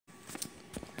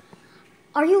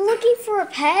Are you looking for a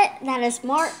pet that is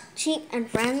smart, cheap, and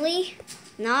friendly?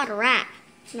 Not a rat,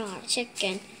 not a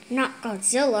chicken, not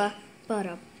Godzilla, but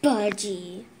a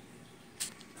budgie.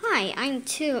 Hi, I'm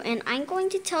 2, and I'm going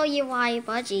to tell you why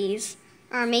budgies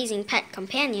are amazing pet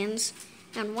companions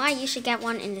and why you should get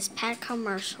one in this pet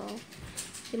commercial.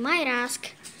 You might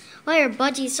ask, why are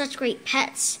budgies such great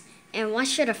pets, and why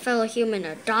should a fellow human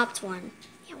adopt one?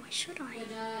 Yeah, why should I?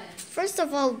 First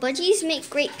of all, budgies make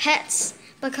great pets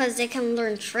because they can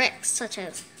learn tricks, such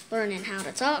as learning how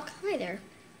to talk. Hi there.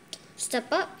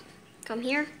 Step up. Come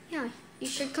here. Yeah, you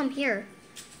should come here.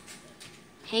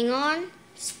 Hang on,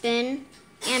 spin,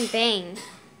 and bang.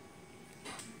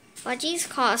 Budgies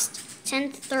cost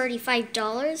 $10 to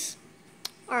 $35.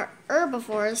 Are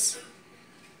herbivores,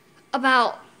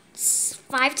 about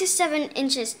 5 to 7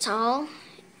 inches tall,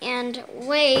 and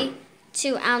weigh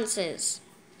 2 ounces.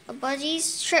 A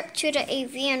budgie's trip to the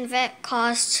avian vet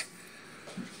costs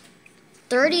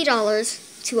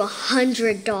 $30 to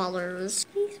 $100.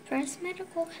 Please press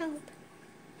medical help.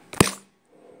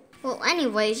 Well,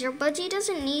 anyways, your budgie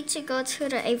doesn't need to go to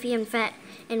the avian vet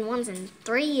once in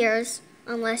 3 years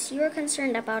unless you are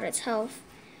concerned about its health,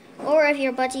 or if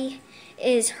your budgie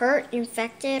is hurt,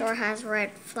 infected, or has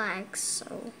red flags.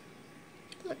 So,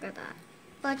 look at that.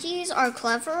 Budgies are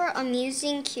clever,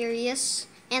 amusing, curious,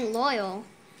 and loyal.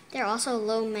 They're also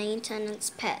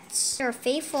low-maintenance pets. They're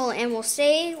faithful and will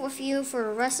stay with you for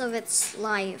the rest of its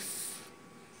life,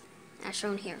 as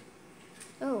shown here.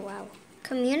 Oh, wow.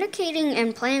 Communicating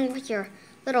and playing with your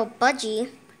little budgie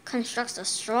constructs a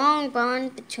strong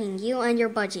bond between you and your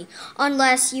budgie,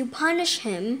 unless you punish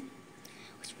him,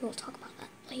 which we'll talk about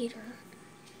that later.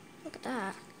 Look at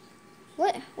that.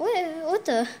 What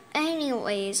the?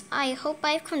 Anyways, I hope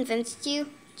I've convinced you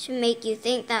to make you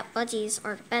think that budgies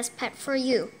are the best pet for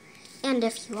you. And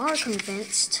if you are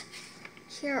convinced,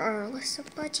 here are a list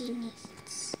of budgie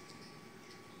needs.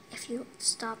 If you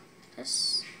stop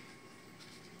this,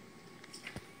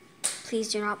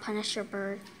 please do not punish your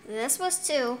bird. This was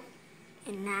 2,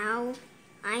 and now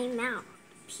I'm out.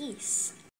 Peace.